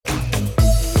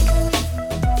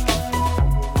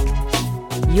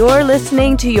You're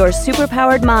listening to Your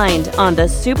Superpowered Mind on the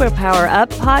Superpower Up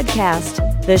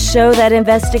podcast, the show that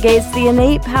investigates the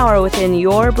innate power within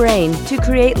your brain to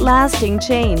create lasting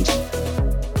change.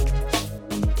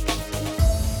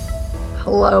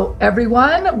 Hello,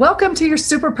 everyone. Welcome to Your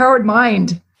Superpowered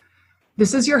Mind.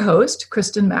 This is your host,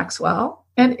 Kristen Maxwell.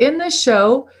 And in this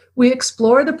show, we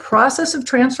explore the process of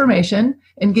transformation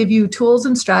and give you tools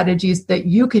and strategies that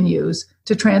you can use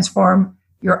to transform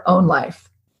your own life.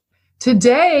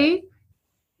 Today,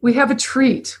 we have a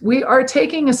treat. We are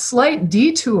taking a slight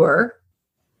detour,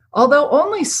 although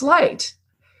only slight,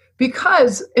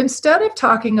 because instead of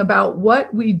talking about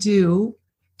what we do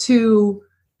to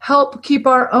help keep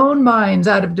our own minds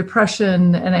out of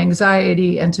depression and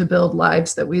anxiety and to build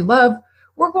lives that we love,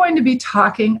 we're going to be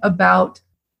talking about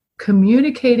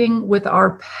communicating with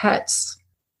our pets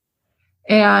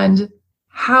and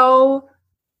how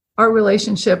our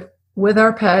relationship with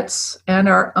our pets and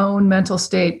our own mental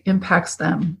state impacts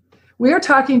them. We are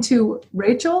talking to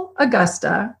Rachel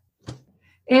Augusta,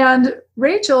 and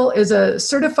Rachel is a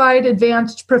certified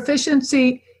advanced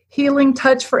proficiency healing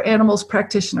touch for animals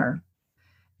practitioner.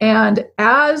 And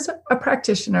as a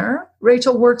practitioner,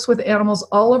 Rachel works with animals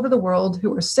all over the world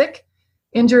who are sick,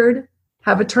 injured,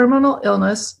 have a terminal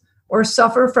illness, or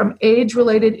suffer from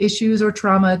age-related issues or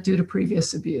trauma due to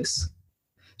previous abuse.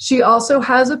 She also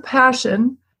has a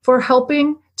passion for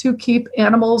helping to keep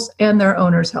animals and their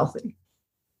owners healthy.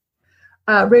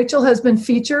 Rachel has been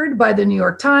featured by the New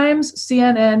York Times,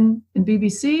 CNN, and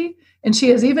BBC, and she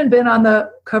has even been on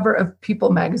the cover of People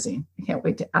magazine. I can't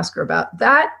wait to ask her about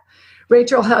that.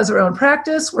 Rachel has her own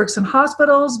practice, works in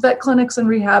hospitals, vet clinics, and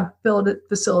rehab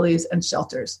facilities and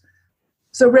shelters.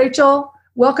 So Rachel,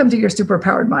 welcome to Your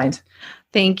Superpowered Mind.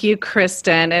 Thank you,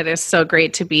 Kristen. It is so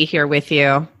great to be here with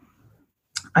you.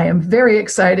 I am very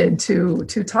excited to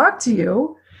talk to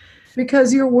you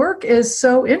because your work is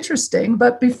so interesting.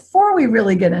 But before we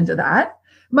really get into that,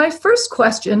 my first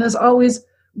question is always,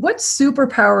 what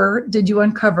superpower did you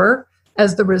uncover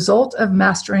as the result of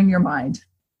mastering your mind?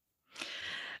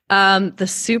 The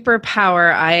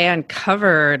superpower I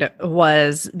uncovered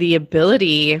was the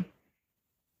ability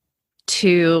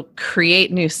to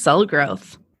create new cell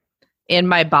growth in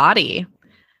my body.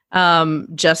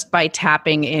 Just by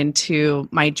tapping into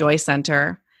my joy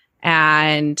center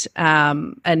and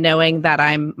knowing that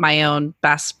I'm my own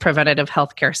best preventative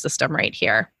healthcare system right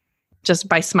here, just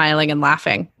by smiling and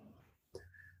laughing.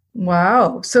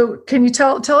 Wow. So can you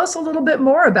tell us a little bit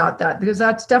more about that? Because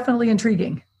that's definitely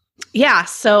intriguing. Yeah.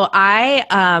 So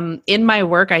in my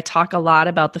work, I talk a lot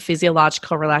about the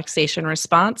physiological relaxation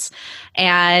response.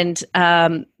 And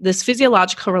this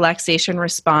physiological relaxation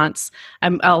response,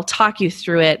 I'll talk you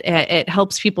through it. It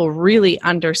helps people really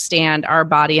understand our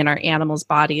body and our animals'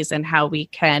 bodies and how we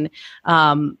can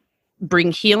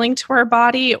bring healing to our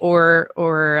body or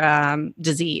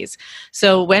disease.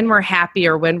 So when we're happy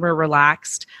or when we're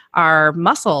relaxed, our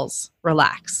muscles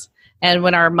relax. And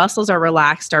when our muscles are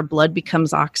relaxed, our blood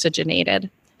becomes oxygenated.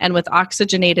 And with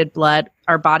oxygenated blood,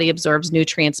 our body absorbs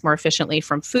nutrients more efficiently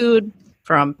from food,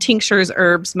 from tinctures,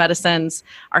 herbs, medicines.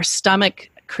 Our stomach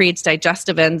creates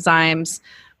digestive enzymes.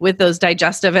 With those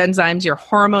digestive enzymes, your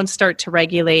hormones start to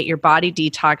regulate, your body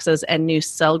detoxes, and new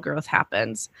cell growth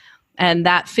happens. And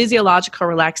that physiological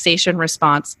relaxation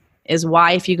response is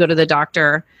why if you go to the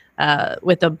doctor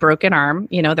with a broken arm,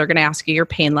 they're going to ask you your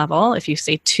pain level. If you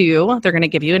say 2, they're going to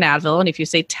give you an Advil. And if you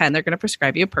say 10, they're going to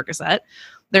prescribe you a Percocet.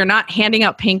 They're not handing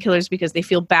out painkillers because they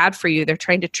feel bad for you. They're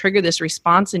trying to trigger this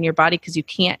response in your body because you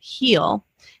can't heal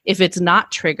if it's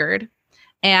not triggered.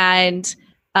 And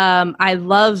I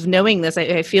love knowing this.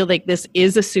 I feel like this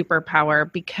is a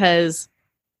superpower because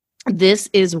this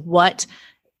is what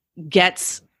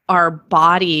gets our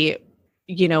body,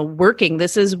 working.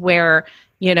 This is where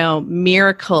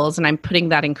miracles, and I'm putting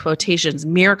that in quotations,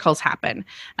 miracles happen.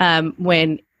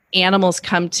 When animals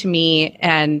come to me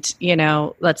and,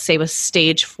 let's say with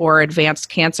stage 4 advanced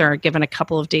cancer are given a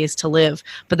couple of days to live,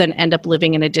 but then end up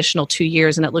living an additional 2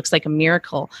 years and it looks like a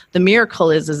miracle. The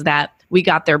miracle is that we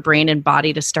got their brain and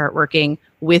body to start working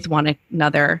with one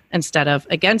another instead of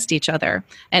against each other.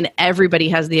 And everybody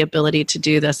has the ability to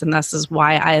do this. And this is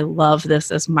why I love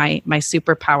this as my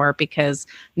superpower, because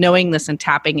knowing this and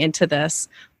tapping into this,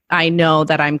 I know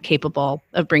that I'm capable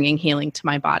of bringing healing to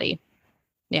my body.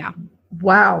 Yeah.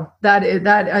 Wow. That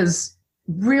is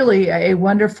really a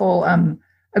wonderful,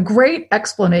 a great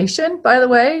explanation, by the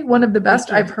way, one of the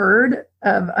best I've heard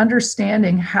of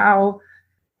understanding how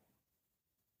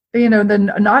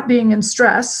the not being in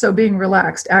stress, so being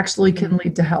relaxed actually can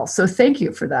lead to health. So thank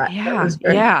you for that. Yeah. That was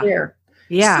very clear.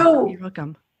 Yeah. So, you're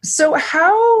welcome. So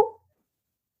how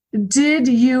did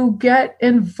you get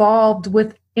involved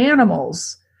with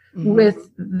animals Mm-hmm. with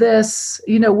this,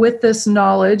 with this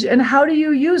knowledge, and how do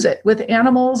you use it with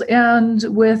animals and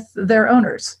with their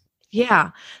owners?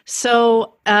 Yeah.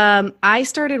 So I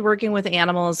started working with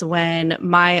animals when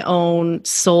my own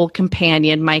soul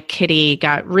companion, my kitty,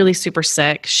 got really super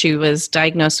sick. She was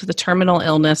diagnosed with a terminal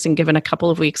illness and given a couple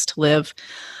of weeks to live.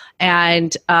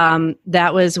 And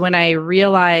that was when I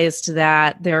realized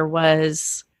that there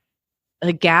was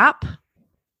a gap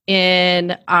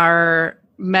in our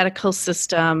medical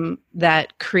system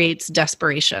that creates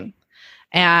desperation.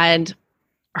 And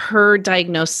her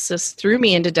diagnosis threw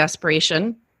me into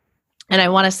desperation. And I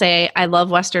want to say, I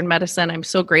love Western medicine. I'm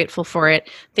so grateful for it.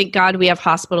 Thank God we have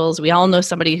hospitals. We all know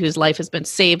somebody whose life has been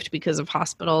saved because of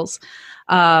hospitals.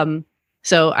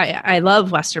 So I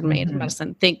love Western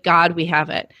medicine. Thank God we have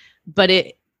it. But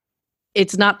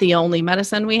it's not the only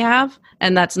medicine we have,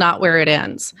 and that's not where it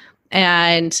ends.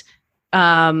 And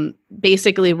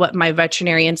basically what my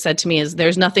veterinarian said to me is,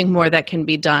 there's nothing more that can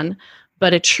be done.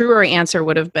 But a truer answer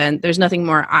would have been, there's nothing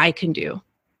more I can do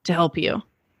to help you.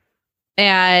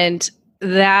 And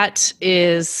that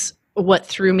is what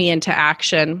threw me into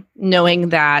action, knowing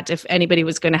that if anybody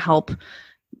was going to help,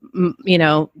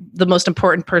 the most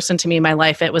important person to me in my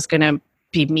life, it was going to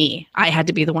be me. I had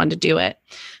to be the one to do it.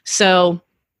 So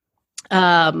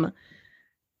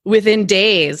within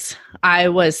days, I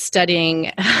was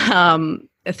studying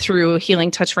through Healing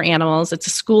Touch for Animals. It's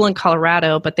a school in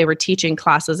Colorado, but they were teaching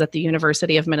classes at the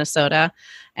University of Minnesota.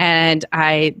 And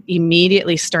I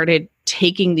immediately started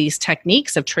taking these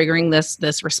techniques of triggering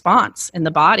this response in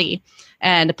the body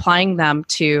and applying them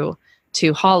to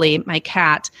Holly, my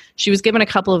cat. She was given a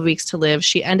couple of weeks to live.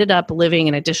 She ended up living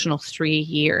an additional 3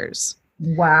 years.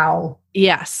 Wow.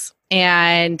 Yes.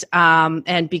 And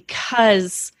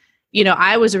because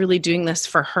I was really doing this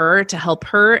for her, to help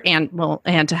her and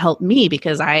to help me,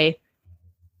 because I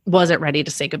wasn't ready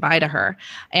to say goodbye to her.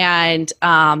 And,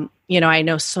 I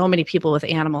know so many people with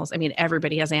animals. I mean,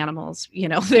 everybody has animals,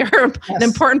 they're an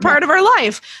important part of our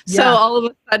life. So all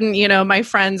of a sudden, my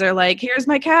friends are like, here's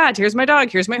my cat, here's my dog,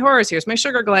 here's my horse, here's my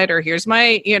sugar glider, here's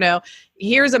my,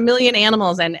 here's a million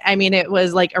animals. And I mean, it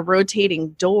was like a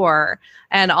rotating door.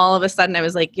 And all of a sudden I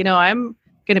was like, I'm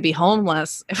going to be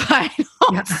homeless if I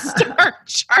don't start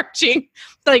charging.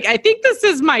 Like, I think this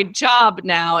is my job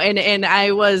now. And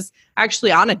I was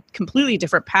actually on a completely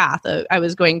different path. I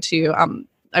was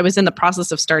I was in the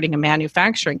process of starting a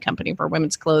manufacturing company for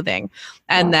women's clothing.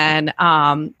 And then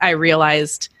I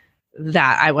realized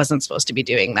that I wasn't supposed to be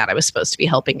doing that. I was supposed to be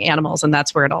helping animals. And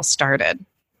that's where it all started.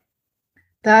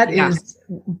 That is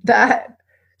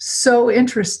so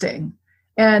interesting.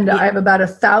 And I have about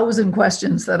 1,000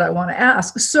 questions that I want to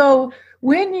ask. So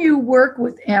when you work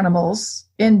with animals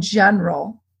in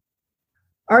general,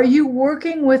 are you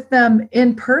working with them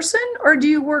in person or do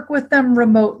you work with them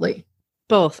remotely?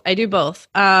 Both. I do both.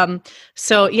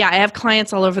 So I have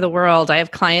clients all over the world. I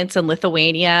have clients in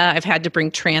Lithuania. I've had to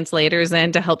bring translators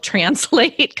in to help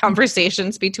translate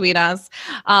conversations between us.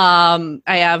 I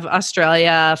have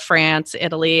Australia, France,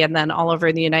 Italy, and then all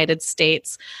over the United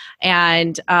States.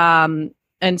 And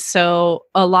so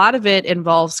a lot of it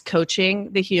involves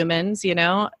coaching the humans,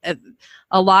 a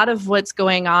lot of what's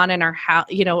going on in our house,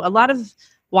 a lot of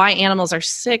why animals are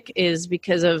sick is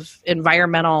because of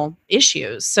environmental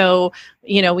issues. So,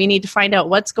 we need to find out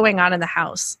what's going on in the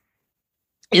house.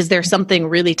 Is there something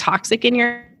really toxic in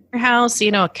your house?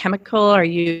 A chemical? Are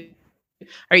you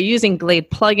using Glade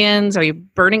plugins? Are you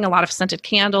burning a lot of scented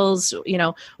candles?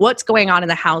 What's going on in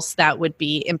the house that would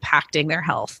be impacting their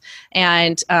health?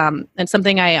 And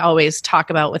something I always talk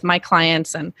about with my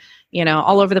clients and,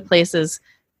 all over the place is,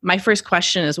 my first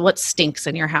question is, what stinks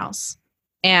in your house?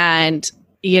 And,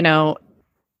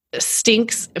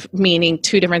 stinks meaning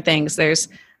two different things. There's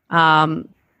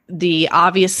the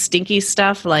obvious stinky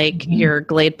stuff like your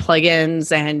Glade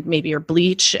plugins and maybe your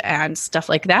bleach and stuff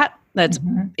like that. That's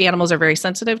animals are very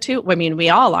sensitive to. I mean, we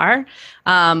all are,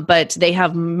 but they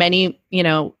have many,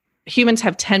 humans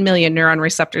have 10 million neuron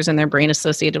receptors in their brain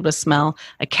associated with smell.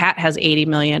 A cat has 80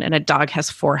 million and a dog has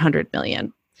 400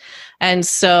 million. And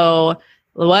so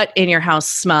what in your house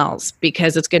smells,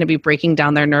 because it's going to be breaking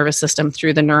down their nervous system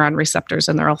through the neuron receptors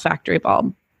in their olfactory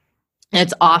bulb. And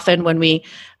it's often when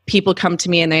people come to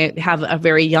me and they have a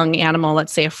very young animal,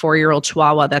 let's say a 4-year-old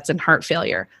Chihuahua that's in heart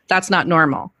failure. That's not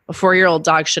normal. A 4-year-old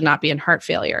dog should not be in heart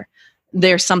failure.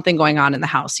 There's something going on in the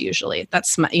house usually.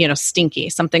 That's, stinky,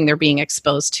 something they're being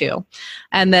exposed to.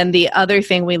 And then the other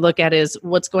thing we look at is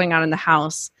what's going on in the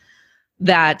house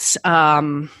that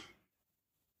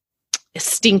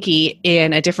stinky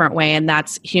in a different way, and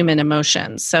that's human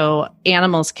emotions. So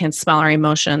animals can smell our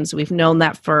emotions. We've known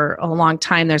that for a long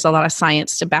time. There's a lot of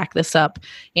science to back this up.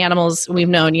 Animals, we've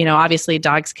known, obviously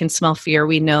dogs can smell fear.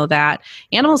 We know that.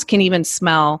 Animals can even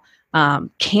smell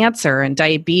cancer and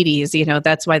diabetes.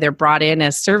 That's why they're brought in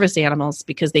as service animals,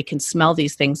 because they can smell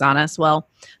these things on us. Well,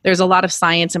 there's a lot of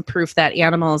science and proof that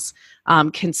animals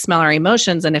can smell our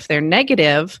emotions, and if they're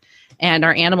negative, and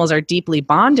our animals are deeply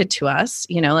bonded to us,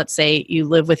 let's say you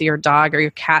live with your dog or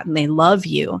your cat and they love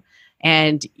you,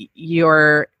 and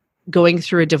you're going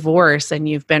through a divorce and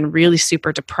you've been really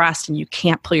super depressed and you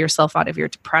can't pull yourself out of your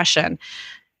depression.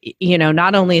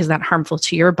 Not only is that harmful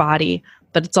to your body,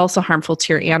 but it's also harmful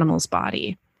to your animal's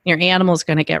body. Your animal's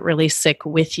going to get really sick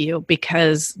with you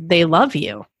because they love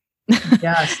you.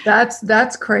 Yes,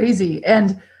 that's crazy.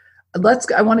 And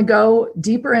I want to go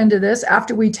deeper into this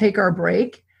after we take our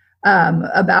break.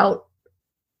 About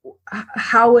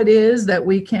how it is that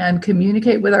we can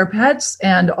communicate with our pets,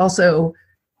 and also,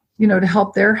 to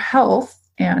help their health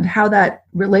and how that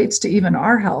relates to even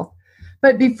our health.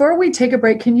 But before we take a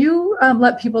break, can you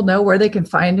let people know where they can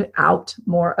find out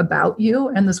more about you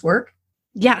and this work?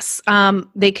 Yes.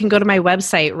 They can go to my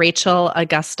website,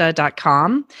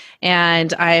 rachelaugusta.com.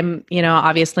 And I'm,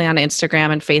 obviously on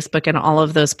Instagram and Facebook and all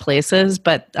of those places,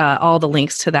 but all the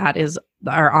links to that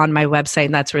are on my website.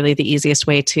 And that's really the easiest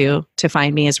way to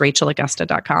find me is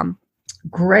rachelaugusta.com.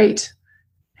 Great.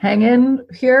 Hang in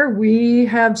here. We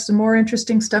have some more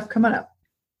interesting stuff coming up.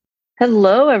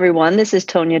 Hello, everyone. This is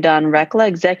Tonya Don Rekla,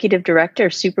 Executive Director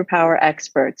of Superpower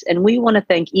Experts. And we want to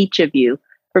thank each of you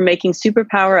for making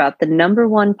Superpower Up the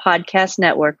 #1 podcast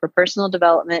network for personal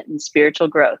development and spiritual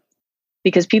growth.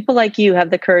 Because people like you have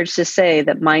the courage to say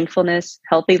that mindfulness,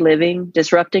 healthy living,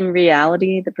 disrupting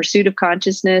reality, the pursuit of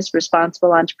consciousness, responsible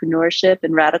entrepreneurship,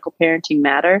 and radical parenting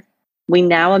matter, we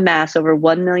now amass over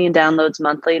 1 million downloads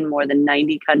monthly in more than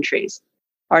 90 countries.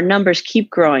 Our numbers keep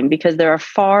growing because there are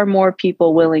far more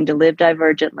people willing to live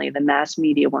divergently than mass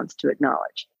media wants to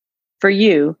acknowledge. For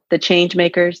you, the change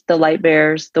makers, the light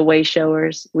bearers, the way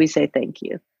showers, we say thank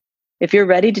you. If you're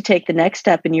ready to take the next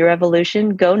step in your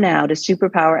evolution, go now to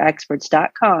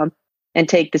superpowerexperts.com and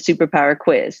take the Superpower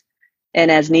Quiz.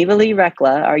 And as Neva Lee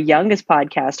Rekla, our youngest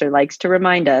podcaster, likes to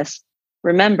remind us,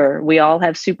 remember, we all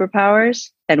have superpowers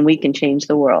and we can change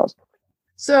the world.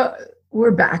 So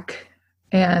we're back.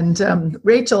 And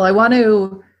Rachel, I want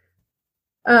to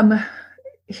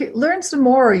learn some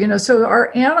more, so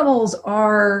our animals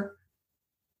are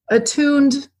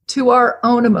attuned to our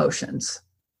own emotions,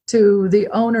 to the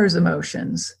owner's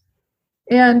emotions.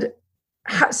 And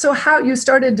how you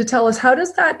started to tell us, how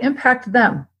does that impact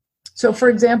them? So for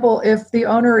example, if the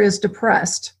owner is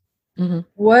depressed,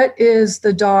 what is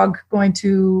the dog going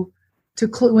to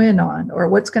clue in on, or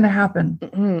what's going to happen?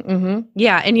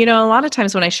 Yeah. And, a lot of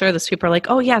times when I share this, people are like,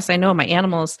 oh yes, I know my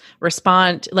animals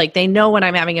respond. Like they know when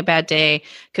I'm having a bad day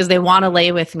because they want to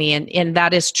lay with me. And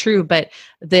that is true, but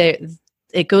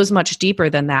it goes much deeper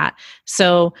than that.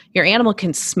 So your animal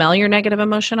can smell your negative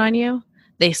emotion on you.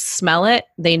 They smell it.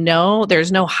 They know.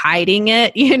 There's no hiding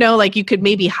it. Like you could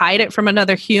maybe hide it from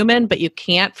another human, but you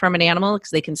can't from an animal because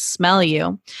they can smell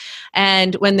you.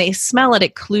 And when they smell it,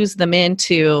 it clues them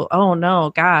into, oh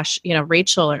no, gosh,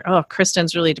 Rachel or, oh,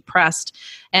 Kristen's really depressed.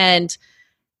 And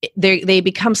they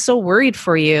become so worried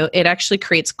for you, it actually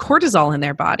creates cortisol in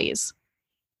their bodies.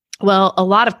 Well, a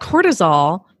lot of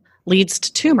cortisol leads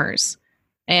to tumors.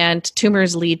 And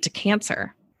tumors lead to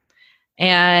cancer.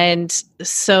 And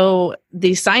so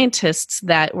the scientists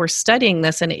that were studying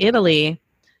this in Italy,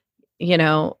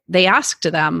 they asked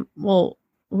them, well,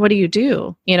 what do you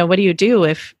do? What do you do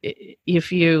if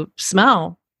you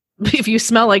smell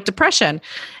like depression?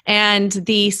 And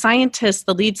the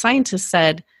lead scientist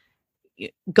said,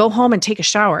 go home and take a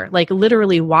shower, like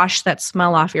literally wash that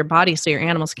smell off your body so your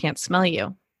animals can't smell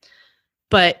you.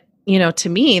 But, to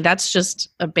me, that's just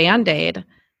a Band-Aid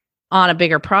on a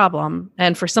bigger problem.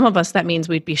 And for some of us, that means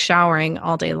we'd be showering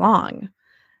all day long.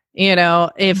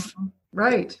 If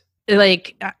right,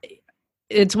 like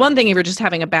it's one thing if you're just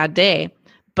having a bad day,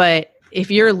 but if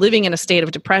you're living in a state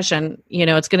of depression,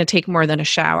 it's going to take more than a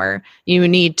shower. You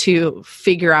need to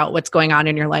figure out what's going on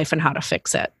in your life and how to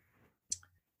fix it.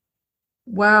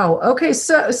 Wow. Okay.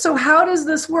 So how does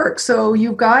this work? So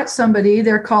you've got somebody,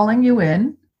 they're calling you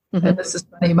in. And this is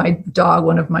funny.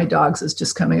 One of my dogs is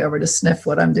just coming over to sniff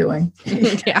what I'm doing.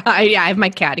 Yeah, I have my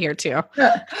cat here too.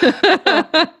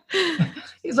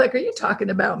 He's like, are you talking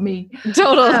about me?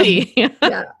 Totally.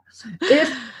 Yeah.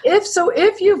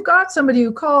 If you've got somebody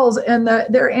who calls and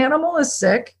their animal is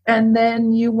sick, and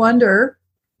then you wonder,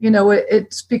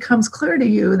 it becomes clear to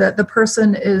you that the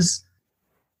person is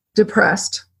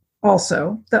depressed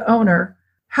also the owner,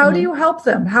 how do you help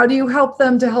them? How do you help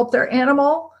them to help their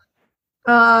animal?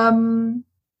 Where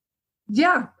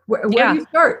do you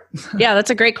start? Yeah, that's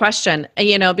a great question.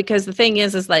 Because the thing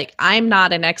is like, I'm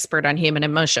not an expert on human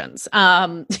emotions.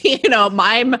 I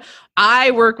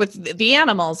work with the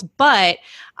animals, but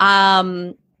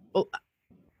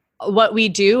what we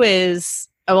do is,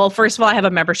 well, first of all, I have a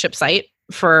membership site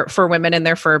for women and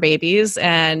their fur babies.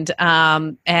 And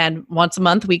once a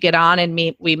month we get on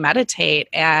and we meditate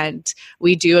and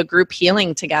we do a group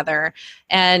healing together.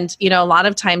 And, a lot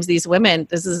of times these women,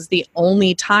 this is the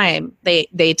only time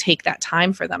they take that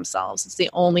time for themselves. It's the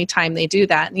only time they do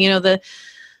that. And,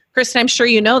 Kristen, I'm sure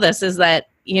you know this, is that,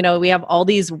 we have all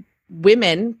these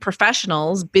women,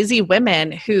 professionals, busy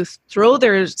women who throw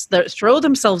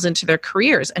themselves into their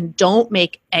careers and don't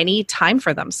make any time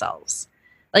for themselves.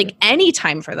 Like any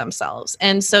time for themselves.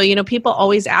 And so, people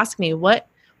always ask me, what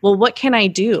can I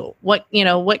do? What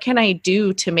can I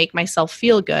do to make myself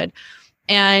feel good?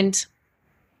 And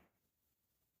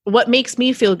what makes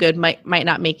me feel good might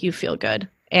not make you feel good.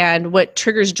 And what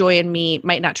triggers joy in me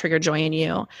might not trigger joy in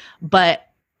you. But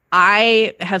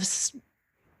I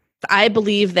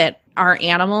believe that our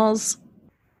animals,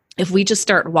 if we just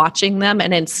start watching them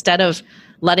and instead of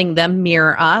letting them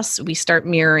mirror us, we start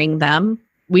mirroring them,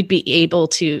 we'd be able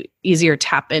to easier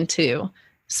tap into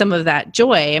some of that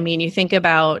joy. I mean, you think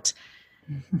about,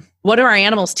 what do our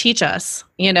animals teach us?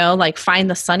 Like find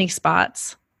the sunny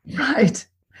spots. Right.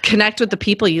 Connect with the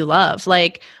people you love.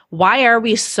 Like, why are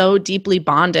we so deeply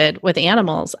bonded with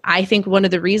animals? I think one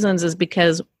of the reasons is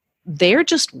because they're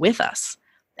just with us.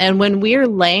 And when we're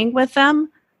laying with them,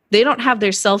 they don't have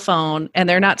their cell phone and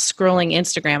they're not scrolling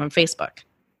Instagram and Facebook.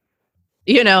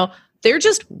 They're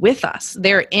just with us.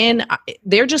 They're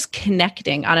just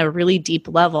connecting on a really deep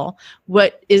level,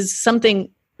 what is something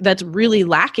that's really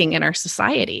lacking in our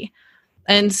society.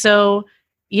 And so,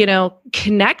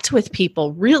 connect with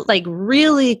people,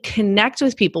 really connect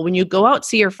with people. When you go out,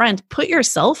 see your friends, put your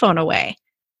cell phone away,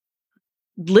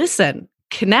 listen,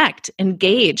 connect,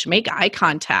 engage, make eye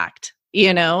contact,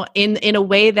 in a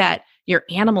way that your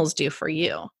animals do for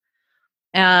you.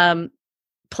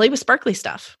 Play with sparkly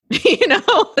stuff.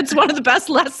 It's one of the best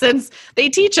lessons they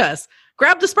teach us.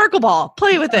 Grab the sparkle ball,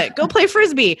 play with it, go play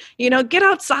Frisbee, get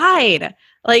outside,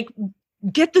 like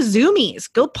get the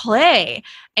zoomies, go play.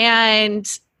 And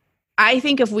I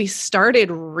think if we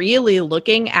started really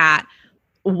looking at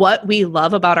what we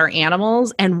love about our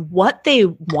animals and what they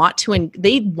want to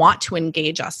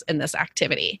engage us in this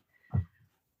activity,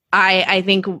 I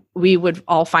think we would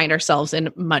all find ourselves in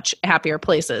much happier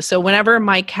places. So whenever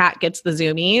my cat gets the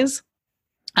zoomies,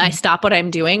 I stop what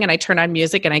I'm doing and I turn on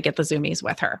music and I get the zoomies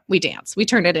with her. We dance. We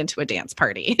turn it into a dance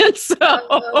party. That's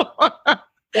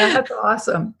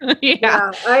awesome.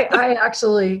 Yeah. I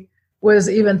actually was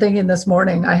even thinking this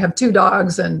morning, I have 2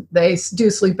 dogs and they do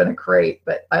sleep in a crate,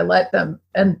 but I let them,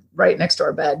 and right next to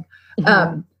our bed,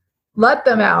 let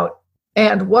them out.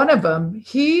 And one of them,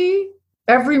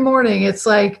 every morning, it's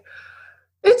like,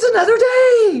 it's another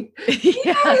day.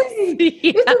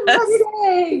 It's another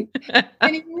day.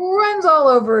 And he runs all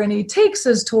over and he takes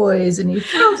his toys and he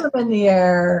throws them in the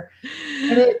air.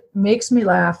 And it makes me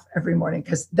laugh every morning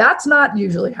because that's not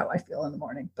usually how I feel in the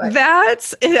morning. But that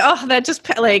just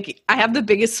like, I have the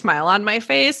biggest smile on my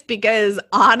face because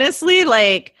honestly,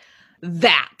 like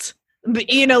that.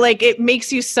 Like it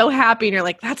makes you so happy and you're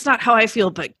like, that's not how I feel,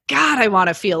 but God, I want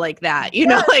to feel like that,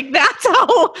 like that's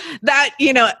how that,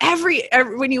 every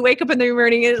when you wake up in the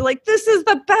morning, it's like, this is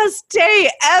the best day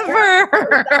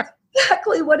ever. That's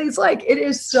exactly what he's like. It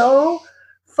is so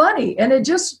funny. And it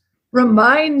just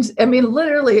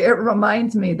literally it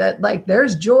reminds me that like,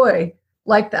 there's joy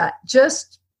like that.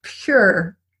 Just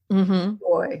pure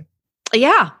joy.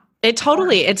 Yeah.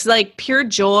 It's like pure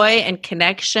joy and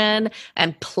connection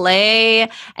and play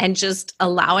and just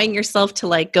allowing yourself to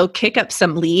like go kick up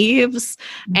some leaves.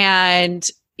 And,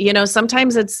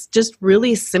 sometimes it's just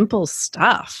really simple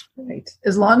stuff. Right.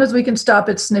 As long as we can stop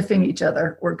it sniffing each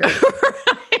other, we're good.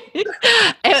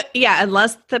 Right. Yeah.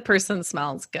 Unless the person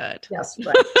smells good. Yes.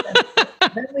 Right.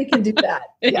 Then we can do that.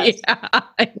 Yes.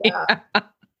 Yeah.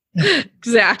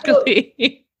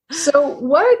 Exactly.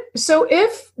 So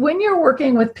if when you're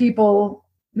working with people,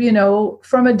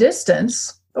 from a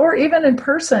distance or even in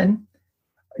person,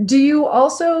 do you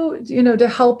also, to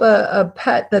help a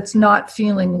pet that's not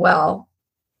feeling well,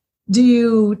 do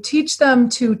you teach them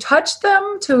to touch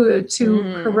them, to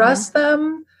caress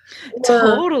them?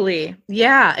 Totally.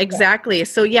 Yeah, exactly.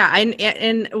 So yeah,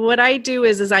 and what I do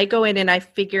is I go in and I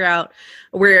figure out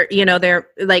where, they're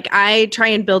like, I try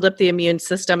and build up the immune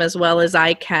system as well as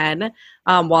I can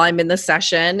while I'm in the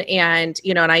session, and,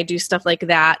 and I do stuff like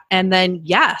that. And then,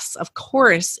 yes, of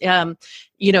course,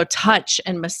 touch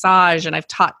and massage. And I've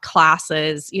taught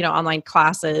classes, online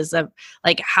classes of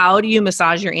like, how do you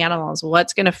massage your animals?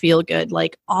 What's going to feel good?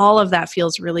 Like all of that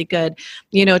feels really good,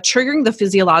 triggering the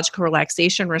physiological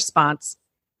relaxation response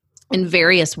in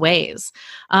various ways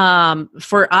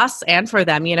for us and for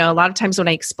them. A lot of times when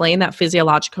I explain that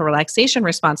physiological relaxation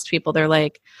response to people, they're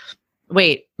like,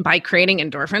 wait, by creating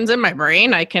endorphins in my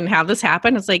brain, I can have this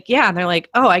happen? It's like, yeah. And they're like,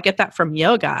 oh, I get that from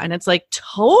yoga. And it's like,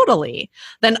 totally.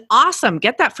 Then awesome.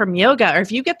 Get that from yoga. Or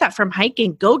if you get that from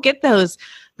hiking, go get those,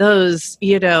 endorphins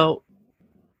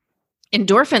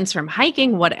from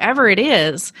hiking, whatever it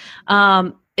is.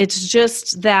 It's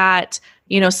just that,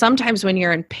 sometimes when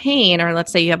you're in pain, or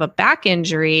let's say you have a back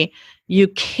injury, you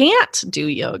can't do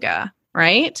yoga.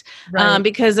 Right?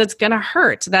 Because it's going to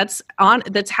hurt. That's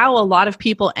how a lot of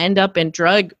people end up in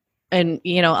drug and,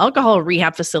 alcohol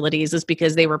rehab facilities, is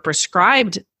because they were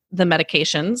prescribed the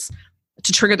medications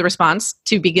to trigger the response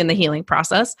to begin the healing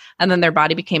process. And then their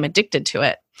body became addicted to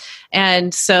it.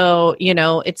 And so,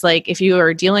 it's like if you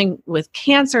are dealing with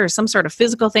cancer or some sort of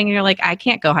physical thing, and you're like, I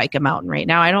can't go hike a mountain right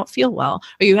now. I don't feel well.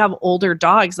 Or you have older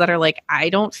dogs that are like, I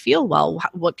don't feel well.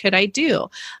 What could I do?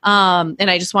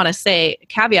 And I just want to say,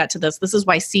 caveat to this is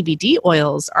why CBD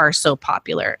oils are so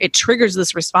popular. It triggers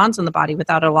this response in the body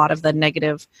without a lot of the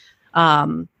negative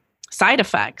side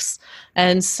effects.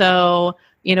 And so,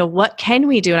 what can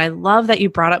we do? And I love that you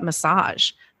brought up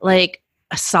massage. Like,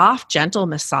 a soft, gentle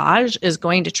massage is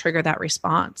going to trigger that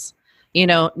response.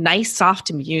 Nice, soft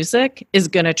music is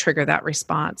going to trigger that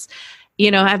response.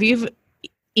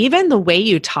 Even the way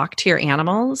you talk to your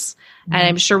animals, and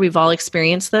I'm sure we've all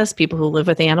experienced this, people who live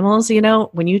with animals,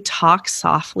 when you talk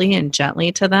softly and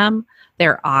gently to them,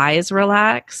 their eyes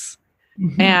relax.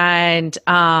 And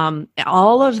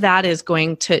all of that is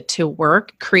going to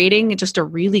work, creating just a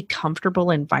really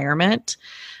comfortable environment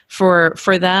for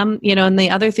them, and the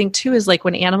other thing too is like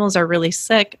when animals are really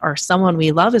sick or someone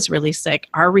we love is really sick,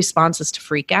 our response is to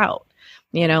freak out,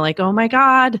 like, oh my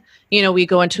God, we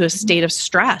go into a state of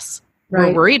stress. Right.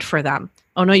 We're worried for them.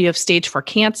 Oh no, you have stage 4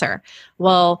 cancer.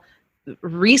 Well,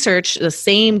 research, the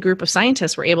same group of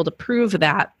scientists were able to prove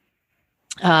that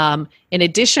in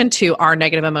addition to our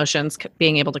negative emotions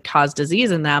being able to cause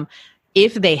disease in them,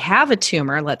 if they have a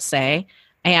tumor, let's say,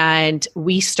 and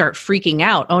we start freaking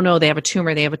out, oh no, they have a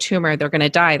tumor, they're going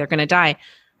to die.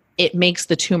 It makes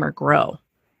the tumor grow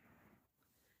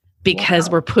because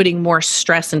we're putting more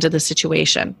stress into the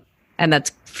situation, and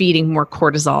that's feeding more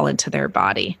cortisol into their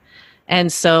body.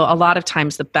 And so a lot of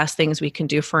times the best things we can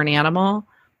do for an animal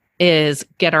is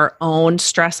get our own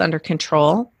stress under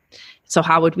control. So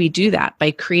how would we do that? By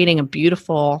creating a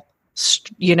beautiful,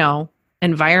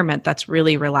 environment that's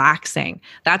really relaxing.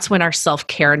 That's when our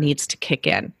self-care needs to kick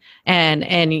in. And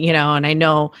I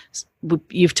know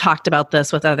you've talked about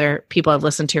this with other people I've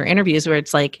listened to your interviews, where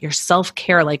it's like your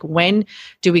self-care, like when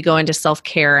do we go into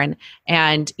self-care?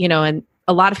 And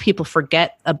a lot of people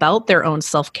forget about their own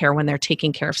self-care when they're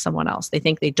taking care of someone else. They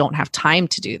think they don't have time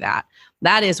to do that.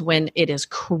 That is when it is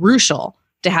crucial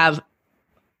to have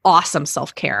awesome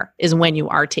self-care, is when you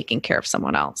are taking care of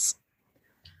someone else.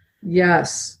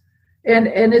 Yes. And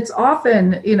it's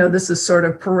often, this is sort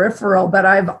of peripheral, but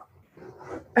I've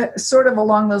sort of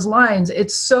along those lines,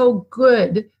 it's so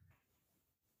good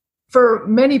for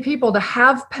many people to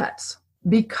have pets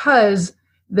because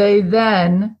they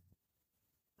then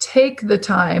take the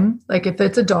time, like if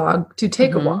it's a dog, to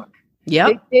take a walk. Yeah.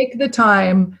 They take the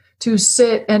time to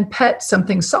sit and pet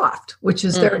something soft, which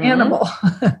is their animal.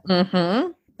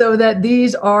 So that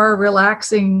these are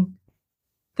relaxing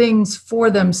things for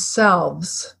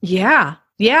themselves. Yeah.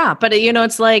 Yeah. But,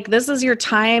 it's like, this is your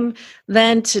time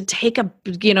then to take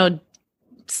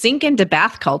sink into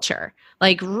bath culture,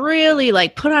 like really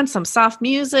like put on some soft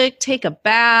music, take a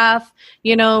bath,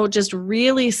 just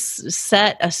really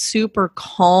set a super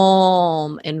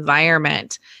calm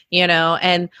environment,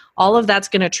 and all of that's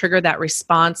going to trigger that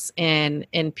response in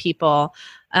people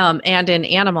and in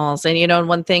animals. And,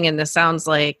 one thing, and this sounds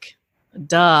like,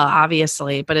 duh,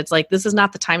 obviously, but it's like, this is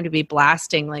not the time to be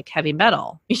blasting like heavy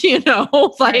metal,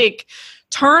 like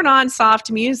turn on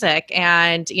soft music.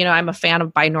 And, I'm a fan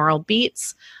of binaural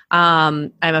beats.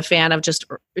 I'm a fan of just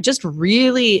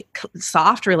really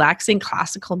soft, relaxing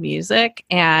classical music,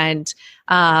 and,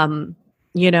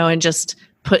 and just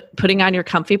putting on your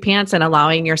comfy pants and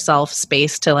allowing yourself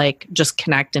space to like just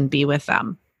connect and be with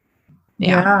them.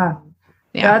 Yeah.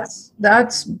 Yeah.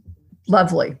 That's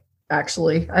lovely,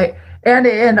 actually.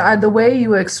 The way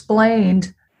you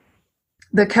explained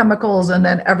the chemicals and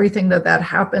then everything that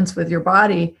happens with your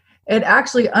body, and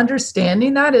actually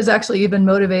understanding that is actually even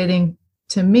motivating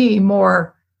to me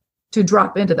more to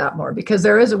drop into that more, because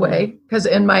there is a way, because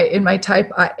in my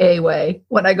type A way,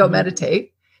 when I go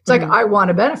meditate, it's like, I want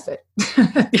to benefit.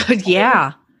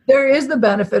 Yeah. There is the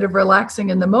benefit of relaxing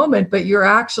in the moment, but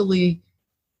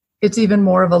it's even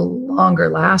more of a longer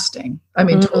lasting. I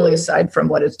mean, totally aside from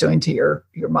what it's doing to your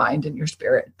mind and your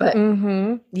spirit, but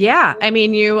yeah, I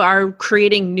mean, you are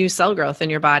creating new cell growth in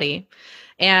your body.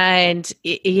 And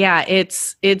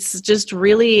it's just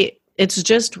really,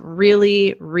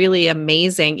 really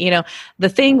amazing. You know, the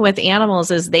thing with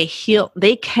animals is they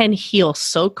can heal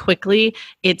so quickly.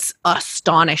 It's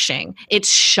astonishing. It's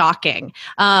shocking.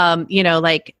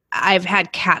 Like I've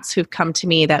had cats who've come to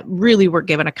me that really were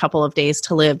given a couple of days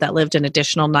to live, that lived an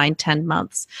additional 9-10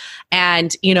 months.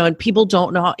 And, and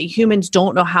humans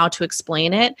don't know how to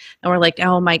explain it. And we're like,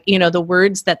 oh my, the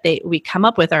words that we come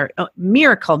up with are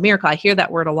miracle. I hear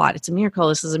that word a lot. It's a miracle.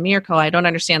 This is a miracle. I don't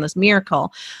understand this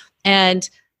miracle. And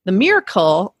the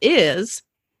miracle is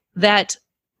that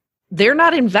they're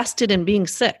not invested in being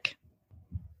sick.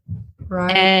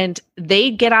 Right. And they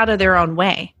get out of their own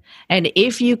way. And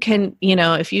if you can,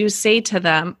 if you say to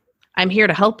them, I'm here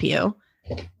to help you,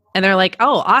 and they're like,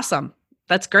 oh, awesome.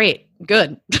 That's great.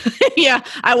 Good. Yeah,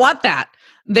 I want that.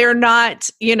 They're not,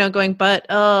 going, but,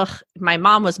 my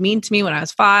mom was mean to me when I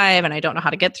was 5 and I don't know how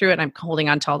to get through it. And I'm holding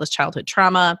on to all this childhood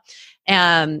trauma.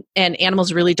 And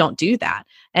animals really don't do that.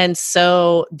 And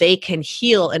so they can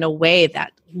heal in a way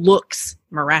that looks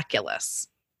miraculous.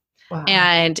 Wow.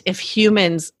 And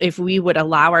if we would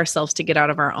allow ourselves to get out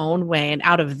of our own way and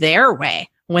out of their way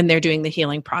when they're doing the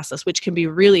healing process, which can be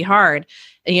really hard.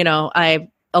 A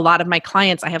lot of my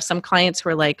clients, I have some clients who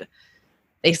are like,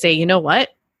 they say, you know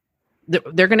what?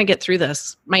 They're going to get through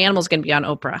this. My animal's going to be on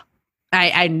Oprah.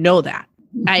 I know that.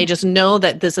 I just know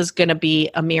that this is going to be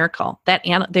a miracle. That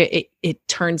it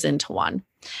turns into one.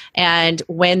 And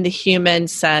when the human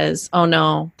says, oh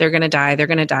no, they're going to die, they're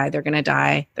going to die, they're going to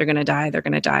die, they're going to die, they're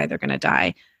going to die, they're going to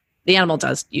die, the animal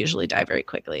does usually die very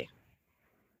quickly.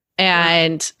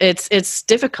 And it's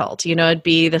difficult. It'd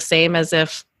be the same as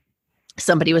if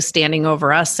somebody was standing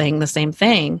over us saying the same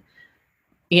thing,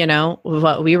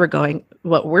 what we're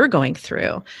going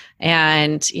through.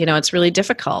 And, it's really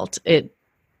difficult.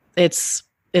 It's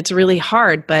really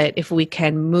hard, but if we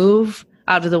can move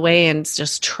out of the way and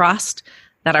just trust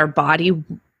that our body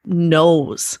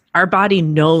knows how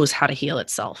to heal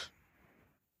itself.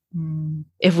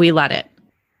 If we let it.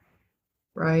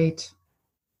 Right.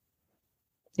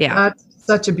 Yeah. That's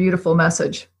such a beautiful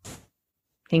message.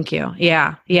 Thank you.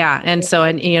 Yeah. Yeah. And so,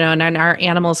 and our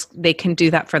animals, they can do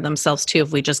that for themselves too,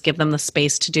 if we just give them the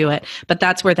space to do it. But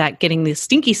that's where getting the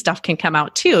stinky stuff can come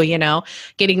out too,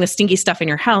 getting the stinky stuff in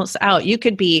your house out. You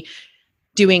could be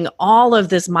doing all of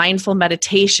this mindful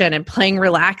meditation and playing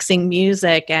relaxing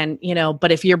music and, but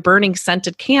if you're burning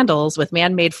scented candles with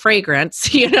man-made fragrance,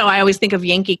 I always think of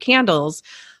Yankee candles,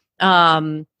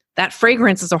 that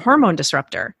fragrance is a hormone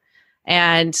disruptor.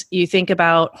 And you think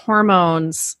about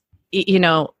hormones,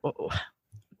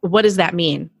 what does that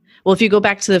mean? Well, if you go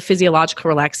back to the physiological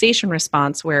relaxation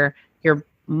response where your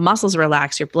muscles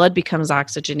relax, your blood becomes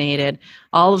oxygenated,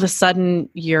 all of a sudden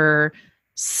your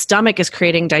stomach is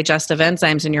creating digestive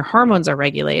enzymes and your hormones are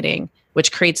regulating,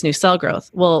 which creates new cell growth.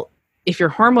 Well, if your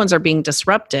hormones are being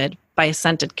disrupted by a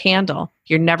scented candle,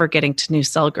 you're never getting to new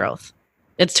cell growth.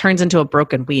 It turns into a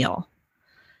broken wheel.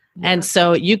 Yeah. And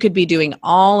so you could be doing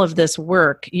all of this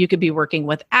work. You could be working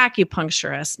with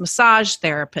acupuncturists, massage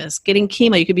therapists, getting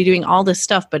chemo. You could be doing all this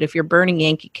stuff. But if you're burning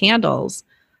Yankee candles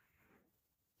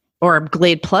or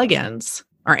Glade plugins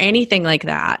or anything like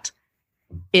that,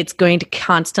 it's going to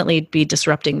constantly be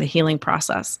disrupting the healing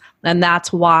process. And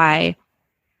that's why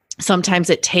sometimes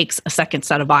it takes a second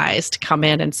set of eyes to come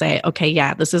in and say, okay,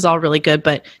 yeah, this is all really good,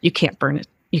 but you can't burn it.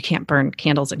 You can't burn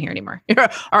candles in here anymore.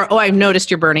 Or, oh, I've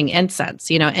noticed you're burning incense.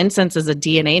 Incense is a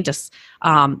DNA,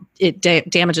 it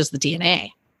damages the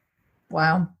DNA.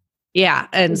 Wow. Yeah.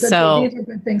 And these are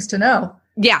good things to know.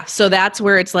 Yeah. So that's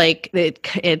where it's like,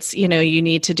 it's, you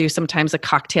need to do sometimes a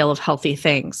cocktail of healthy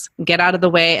things, get out of the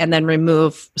way and then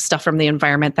remove stuff from the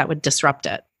environment that would disrupt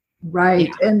it. Right.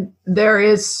 Yeah. And there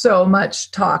is so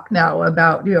much talk now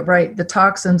about, the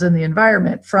toxins in the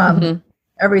environment from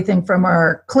everything from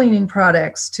our cleaning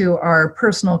products to our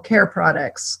personal care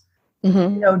products,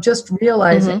 just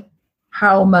realizing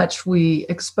how much we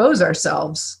expose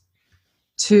ourselves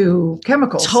to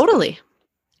chemicals. Totally.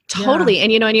 Yeah.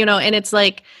 And, and it's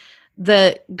like,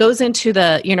 that goes into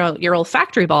the, your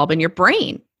olfactory bulb in your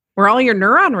brain where all your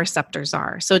neuron receptors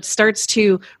are. So it starts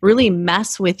to really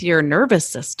mess with your nervous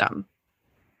system.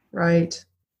 Right.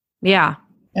 Yeah.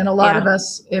 And a lot of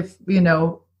us, if,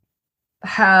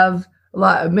 have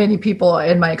many people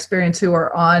in my experience who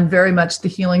are on very much the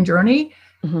healing journey,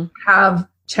 have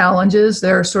challenges.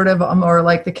 They're sort of more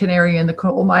like the canary in the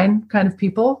coal mine kind of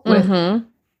people with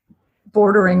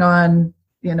bordering on,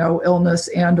 illness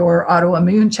and or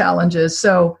autoimmune challenges.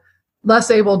 So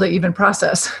less able to even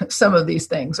process some of these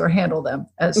things or handle them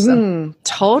as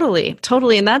totally.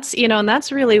 And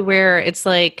that's really where it's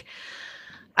like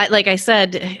I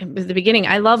said at the beginning,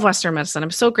 I love Western medicine. I'm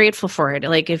so grateful for it.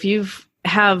 Like if you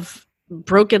have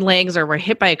broken legs or were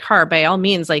hit by a car, by all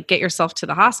means, like get yourself to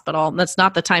the hospital. That's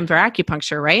not the time for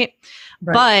acupuncture, right?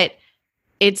 But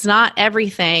it's not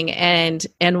everything. And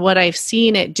what I've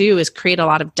seen it do is create a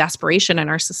lot of desperation in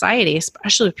our society,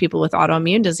 especially with people with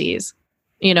autoimmune disease.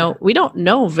 We don't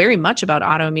know very much about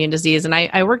autoimmune disease. And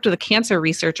I worked with a cancer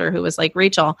researcher who was like,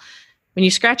 Rachel, when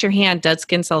you scratch your hand, dead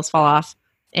skin cells fall off,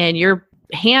 and your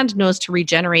hand knows to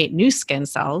regenerate new skin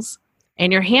cells,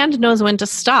 and your hand knows when to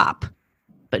stop.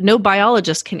 But no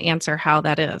biologist can answer how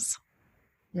that is.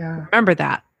 Yeah. Remember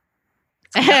that.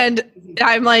 And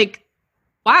I'm like,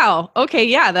 wow, okay,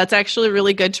 yeah, that's actually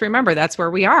really good to remember. That's where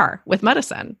we are with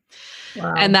medicine.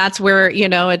 Wow. And that's where,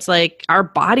 it's like our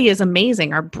body is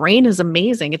amazing. Our brain is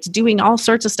amazing. It's doing all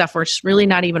sorts of stuff we're just really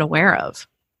not even aware of.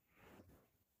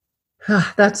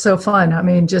 That's so fun. I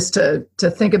mean, just to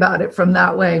think about it from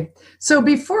that way. So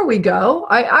before we go,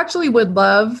 I actually would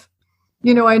love,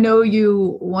 I know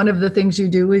one of the things you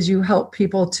do is you help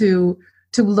people to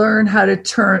learn how to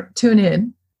tune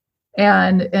in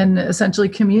and essentially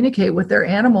communicate with their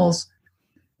animals.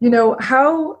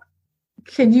 How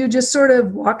can you just sort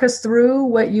of walk us through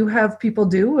what you have people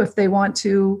do if they want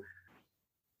to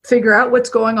figure out what's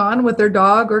going on with their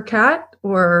dog or cat,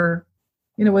 or,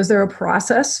 is there a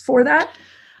process for that?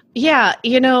 Yeah.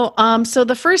 So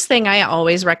the first thing I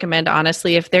always recommend,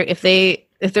 honestly, if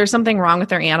there's something wrong with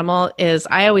their animal, is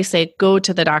I always say, go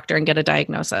to the doctor and get a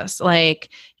diagnosis. Like,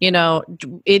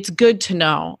 it's good to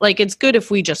know, like, it's good if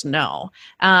we just know,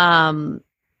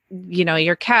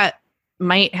 your cat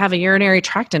might have a urinary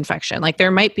tract infection. Like there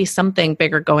might be something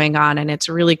bigger going on, and it's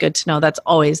really good to know. That's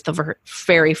always the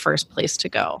very first place to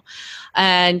go.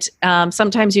 And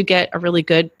sometimes you get a really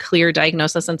good, clear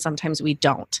diagnosis, and sometimes we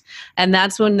don't. And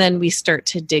that's when then we start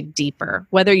to dig deeper,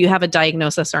 whether you have a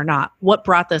diagnosis or not. What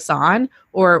brought this on?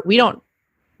 Or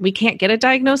we can't get a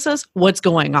diagnosis. What's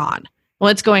going on?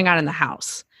 What's going on in the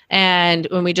house? And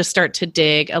when we just start to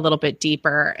dig a little bit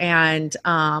deeper, and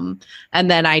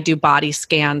then I do body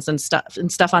scans and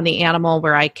stuff on the animal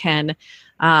where I can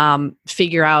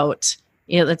figure out,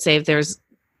 let's say if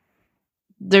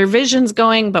their vision's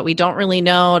going, but we don't really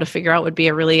know, to figure out would be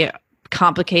a really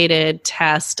complicated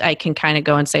test. I can kind of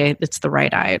go and say, it's the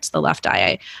right eye, it's the left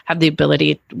eye. I have the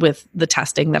ability with the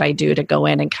testing that I do to go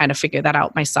in and kind of figure that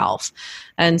out myself.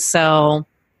 And so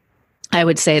I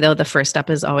would say, though, the first step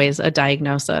is always a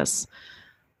diagnosis.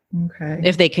 Okay.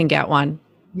 If they can get one.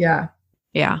 Yeah.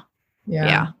 Yeah.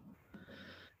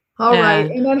 All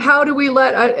right. And then how do we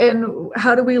let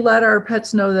our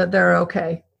pets know that they're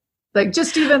okay? Like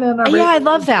just even in our I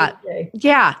love that.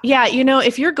 Yeah.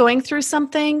 If you're going through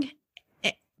something,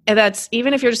 that's,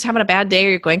 even if you're just having a bad day or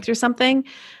you're going through something,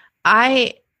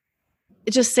 I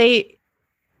just say,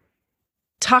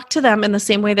 talk to them in the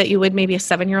same way that you would maybe a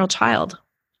 7-year-old child.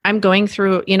 I'm going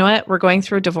through, we're going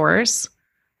through a divorce.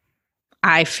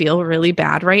 I feel really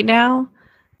bad right now,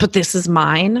 but this is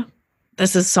mine.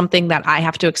 This is something that I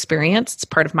have to experience. It's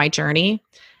part of my journey.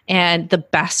 And the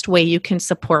best way you can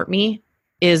support me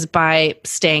is by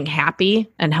staying happy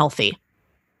and healthy.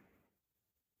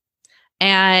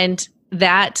 And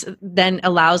that then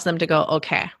allows them to go,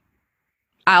 okay,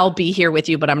 I'll be here with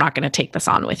you, but I'm not going to take this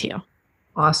on with you.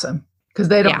 Awesome. Because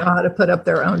they don't know how to put up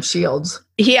their own shields.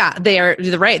 Yeah, they're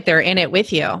right. They're in it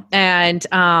with you. And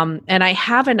I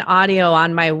have an audio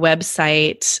on my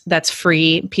website that's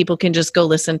free. People can just go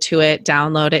listen to it,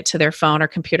 download it to their phone or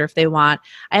computer if they want.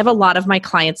 I have a lot of my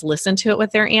clients listen to it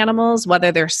with their animals, whether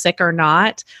they're sick or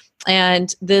not.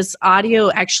 And this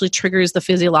audio actually triggers the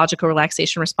physiological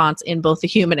relaxation response in both the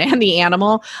human and the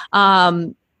animal.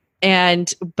 But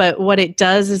what it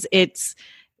does is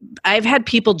I've had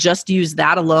people just use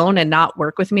that alone and not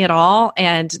work with me at all.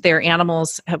 And their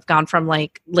animals have gone from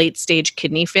like late stage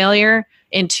kidney failure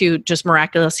into just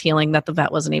miraculous healing that the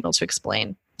vet wasn't able to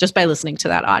explain. just by listening to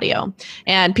that audio.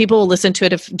 And people will listen to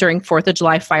it during 4th of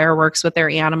July fireworks with their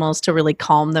animals to really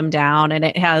calm them down. And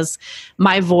it has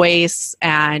my voice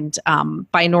and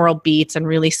binaural beats and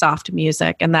really soft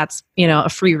music. And that's, a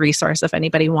free resource if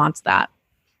anybody wants that.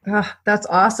 That's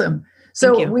awesome.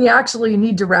 So we actually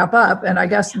need to wrap up. And I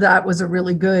guess that was a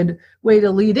really good way to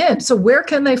lead in. So where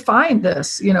can they find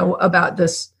this, about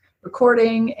this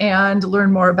recording and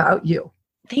learn more about you?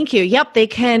 Thank you. Yep. They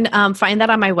can find that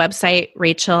on my website,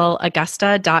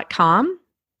 rachelaugusta.com.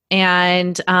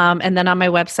 And then on my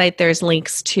website, there's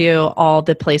links to all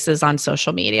the places on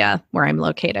social media where I'm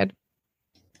located.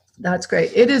 That's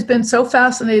great. It has been so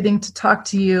fascinating to talk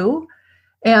to you.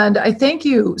 And I thank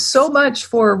you so much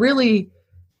for really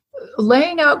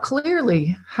laying out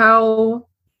clearly how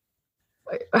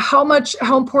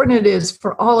important it is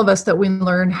for all of us that we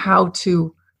learn how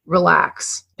to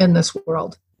relax in this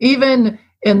world, even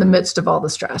in the midst of all the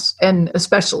stress, and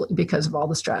especially because of all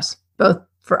the stress, both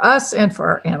for us and for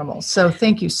our animals. So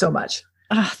thank you so much.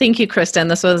 Thank you, Kristen.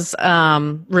 This was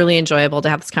really enjoyable to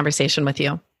have this conversation with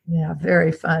you. Yeah,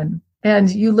 very fun. And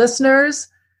you listeners,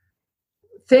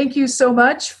 thank you so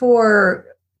much for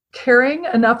caring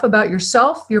enough about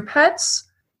yourself, your pets,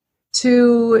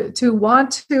 to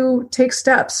want to take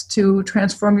steps to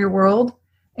transform your world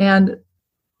and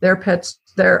their pets,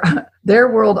 their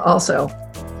world also.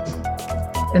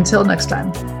 Until next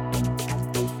time.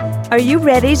 Are you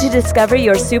ready to discover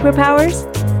your superpowers?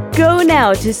 Go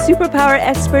now to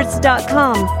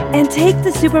superpowerexperts.com and take the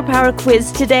superpower quiz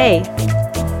today.